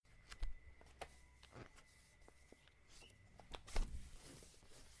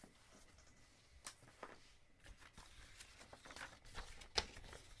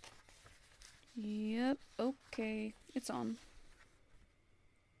Okay, it's on.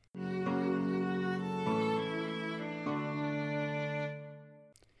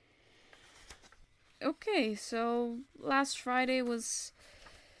 Okay, so last Friday was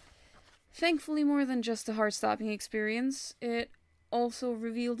thankfully more than just a heart-stopping experience. It also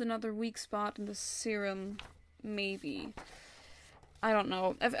revealed another weak spot in the serum, maybe. I don't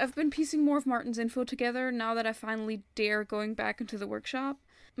know. I've been piecing more of Martin's info together now that I finally dare going back into the workshop.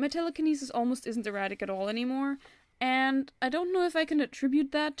 My telekinesis almost isn't erratic at all anymore, and I don't know if I can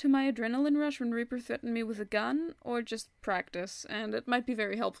attribute that to my adrenaline rush when Reaper threatened me with a gun, or just practice, and it might be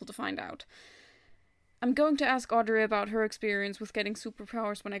very helpful to find out. I'm going to ask Audrey about her experience with getting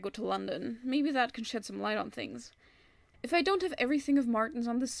superpowers when I go to London. Maybe that can shed some light on things. If I don't have everything of Martin's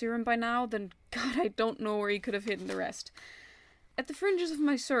on the serum by now, then God, I don't know where he could have hidden the rest. At the fringes of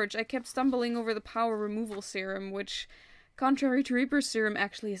my search, I kept stumbling over the power removal serum, which, contrary to Reaper's serum,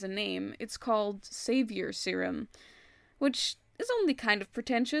 actually has a name. It's called Savior Serum, which is only kind of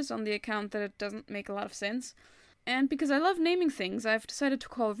pretentious on the account that it doesn't make a lot of sense. And because I love naming things, I've decided to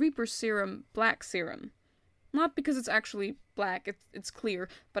call Reaper's serum Black Serum. Not because it's actually black, it's clear,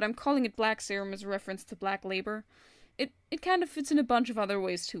 but I'm calling it Black Serum as a reference to black labor. It kind of fits in a bunch of other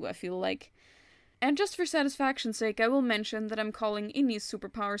ways too, I feel like. And just for satisfaction's sake, I will mention that I'm calling Innie's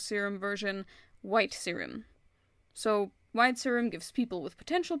superpower serum version White Serum. So, White Serum gives people with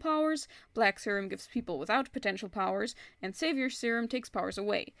potential powers, Black Serum gives people without potential powers, and Savior Serum takes powers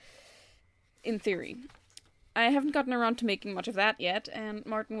away. In theory. I haven't gotten around to making much of that yet, and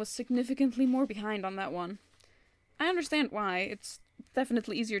Martin was significantly more behind on that one. I understand why. It's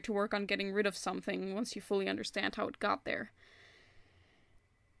definitely easier to work on getting rid of something once you fully understand how it got there.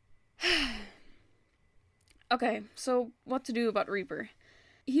 Okay, so what to do about Reaper?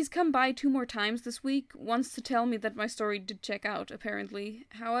 He's come by 2 more times this week, once to tell me that my story did check out, apparently.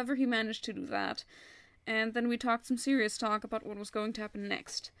 However he managed to do that. And then we talked some serious talk about what was going to happen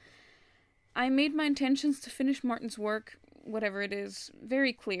next. I made my intentions to finish Martin's work, whatever it is,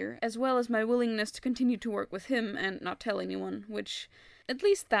 very clear, as well as my willingness to continue to work with him and not tell anyone, which, at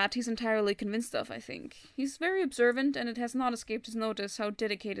least that he's entirely convinced of, I think. He's very observant, and it has not escaped his notice how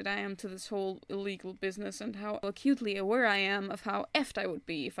dedicated I am to this whole illegal business, and how acutely aware I am of how effed I would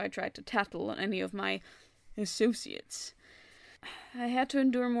be if I tried to tattle on any of my associates. I had to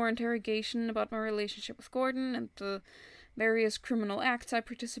endure more interrogation about my relationship with Gordon, and the various criminal acts I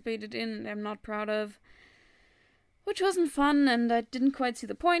participated in and am not proud of. Which wasn't fun, and I didn't quite see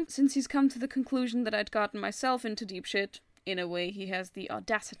the point, since he's come to the conclusion that I'd gotten myself into deep shit, in a way he has the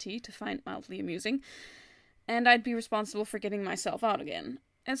audacity to find mildly amusing, and I'd be responsible for getting myself out again.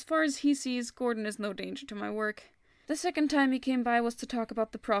 As far as he sees, Gordon is no danger to my work. The second time he came by was to talk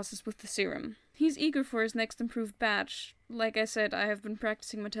about the process with the serum. He's eager for his next improved batch. Like I said, I have been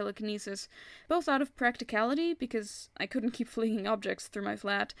practicing my telekinesis, both out of practicality, because I couldn't keep flinging objects through my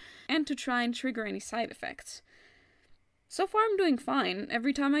flat, and to try and trigger any side effects. So far I'm doing fine.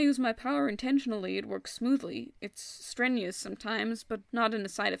 Every time I use my power intentionally, it works smoothly. It's strenuous sometimes, but not in a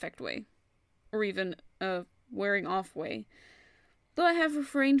side effect way. Or even a wearing off way. Though I have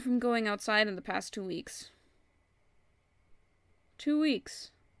refrained from going outside in the past 2 weeks. 2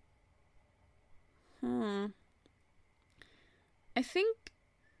 weeks. I think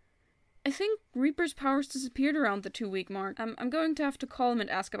Reaper's powers disappeared around the 2-week mark. I'm going to have to call him and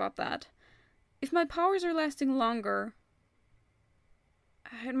ask about that. If my powers are lasting longer,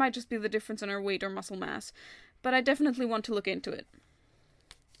 it might just be the difference in our weight or muscle mass, but I definitely want to look into it.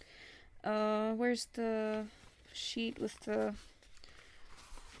 Where's the sheet with the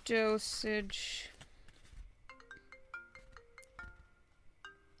dosage?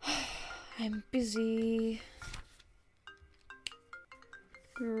 I'm busy.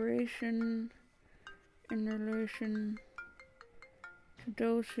 Duration in relation to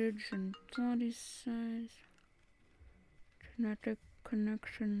dosage and body size, genetic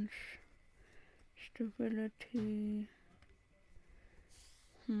connections, stability.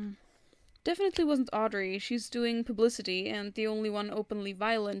 Definitely wasn't Audrey. She's doing publicity, and the only one openly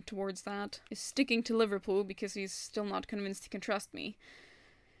violent towards that is sticking to Liverpool because he's still not convinced he can trust me.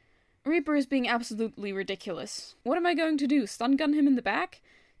 Reaper is being absolutely ridiculous. What am I going to do? Stun gun him in the back?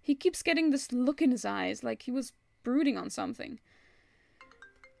 He keeps getting this look in his eyes, like he was brooding on something.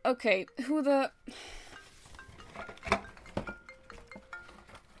 Okay, who the...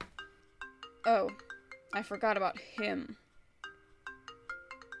 Oh, I forgot about him.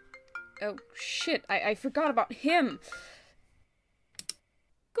 Oh, shit, I forgot about him!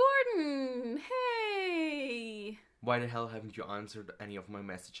 Gordon! Hey! Why the hell haven't you answered any of my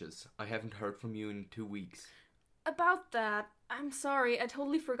messages? I haven't heard from you in 2 weeks. About that, I'm sorry, I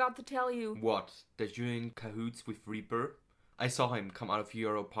totally forgot to tell you. What? That you're in cahoots with Reaper? I saw him come out of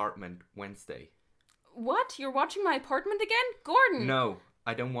your apartment Wednesday. What? You're watching my apartment again? Gordon! No,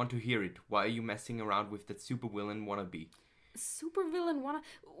 I don't want to hear it. Why are you messing around with that supervillain wannabe? Supervillain wanna...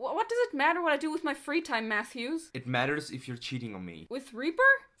 What does it matter what I do with my free time, Matthews? It matters if you're cheating on me. With Reaper?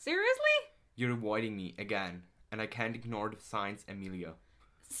 Seriously? You're avoiding me again, and I can't ignore the signs, Amelia.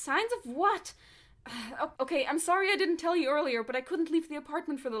 Signs of what? Okay, I'm sorry I didn't tell you earlier, but I couldn't leave the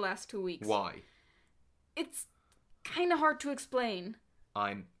apartment for the last 2 weeks. Why? It's kinda hard to explain.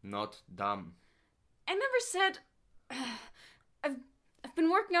 I'm not dumb. I never said... I've been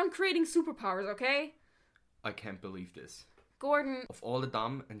working on creating superpowers, okay? I can't believe this. Gordon... Of all the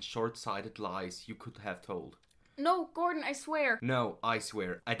dumb and short-sighted lies you could have told. No, Gordon, I swear. No, I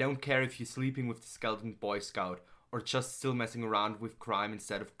swear. I don't care if you're sleeping with the skeleton Boy Scout or just still messing around with crime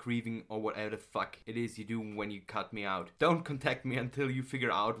instead of grieving or whatever the fuck it is you do when you cut me out. Don't contact me until you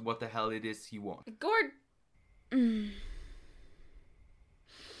figure out what the hell it is you want. Gordon...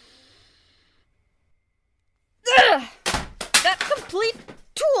 That complete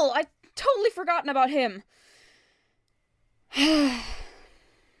tool! I'd totally forgotten about him.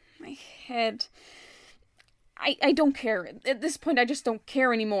 My head. I don't care. At this point, I just don't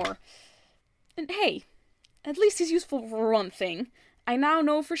care anymore. And hey, at least he's useful for one thing. I now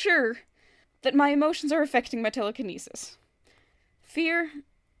know for sure that my emotions are affecting my telekinesis. Fear,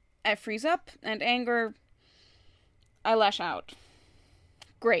 I freeze up, and anger, I lash out.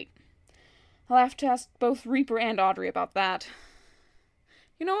 Great. I'll have to ask both Reaper and Audrey about that.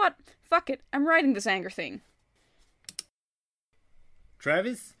 You know what? Fuck it. I'm writing this anger thing.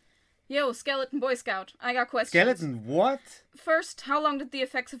 Travis? Yo, Skeleton Boy Scout. I got questions. Skeleton what? First, how long did the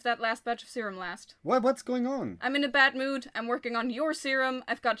effects of that last batch of serum last? What's going on? I'm in a bad mood. I'm working on your serum.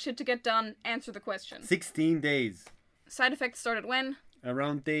 I've got shit to get done. Answer the question. 16 days. Side effects started when?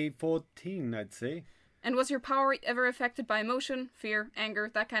 Around day 14, I'd say. And was your power ever affected by emotion, fear,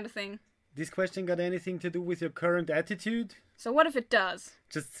 anger, that kind of thing? This question got anything to do with your current attitude? So what if it does?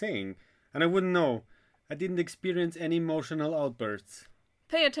 Just saying. And I wouldn't know. I didn't experience any emotional outbursts.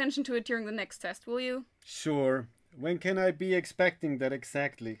 Pay attention to it during the next test, will you? Sure. When can I be expecting that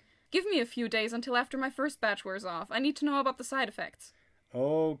exactly? Give me a few days until after my first batch wears off. I need to know about the side effects.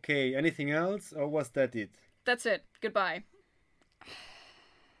 Okay. Anything else? Or was that it? That's it. Goodbye.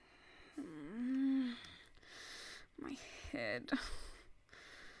 My head.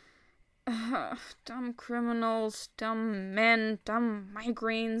 Dumb criminals, dumb men, dumb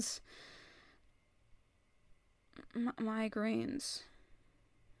migraines. Migraines.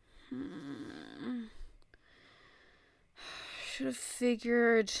 Should have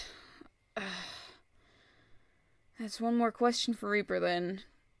figured. That's one more question for Reaper then.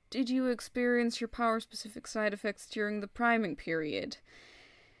 Did you experience your power-specific side effects during the priming period?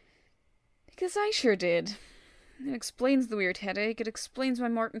 Because I sure did. It explains the weird headache. It explains why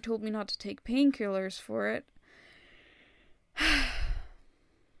Martin told me not to take painkillers for it.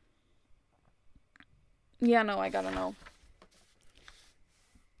 Yeah, no, I gotta know.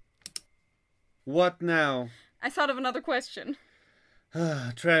 What now? I thought of another question.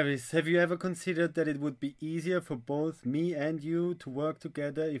 Travis, have you ever considered that it would be easier for both me and you to work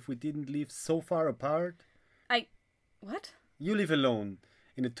together if we didn't live so far apart? What? You live alone,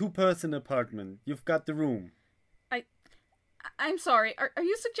 in a 2-person apartment. You've got the room. I'm sorry. Are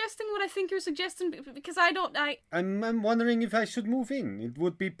you suggesting what I think you're suggesting? Because I'm wondering if I should move in. It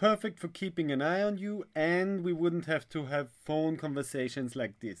would be perfect for keeping an eye on you, and we wouldn't have to have phone conversations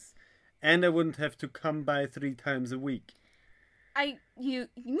like this. And I wouldn't have to come by 3 times a week. You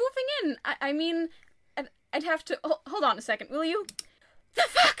moving in? I mean, I'd have to... Hold on a second, will you? The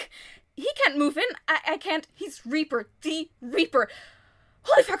fuck? He can't move in. I can't. He's Reaper. The Reaper.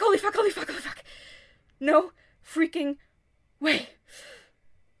 Holy fuck, holy fuck, holy fuck, holy fuck. No freaking way.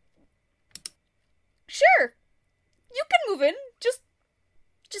 Sure. You can move in.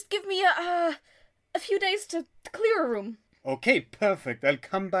 Just give me a few days to clear a room. Okay, perfect. I'll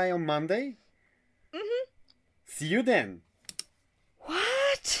come by on Monday. Mm-hmm. See you then.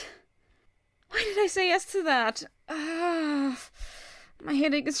 What? Why did I say yes to that? My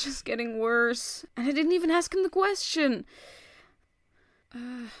headache is just getting worse. And I didn't even ask him the question.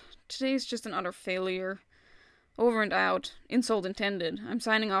 Today's just an utter failure. Over and out. Insult intended. I'm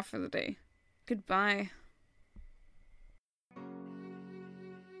signing off for the day. Goodbye.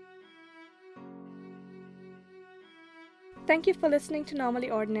 Thank you for listening to Normally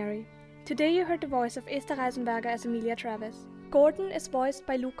Ordinary. Today you heard the voice of Esther Reisenberger as Amelia Travis. Gordon is voiced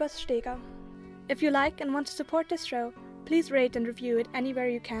by Lukas Steger. If you like and want to support this show, please rate and review it anywhere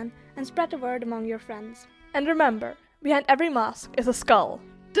you can and spread the word among your friends. And remember, behind every mask is a skull.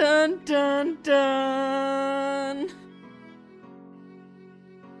 Dun dun dun!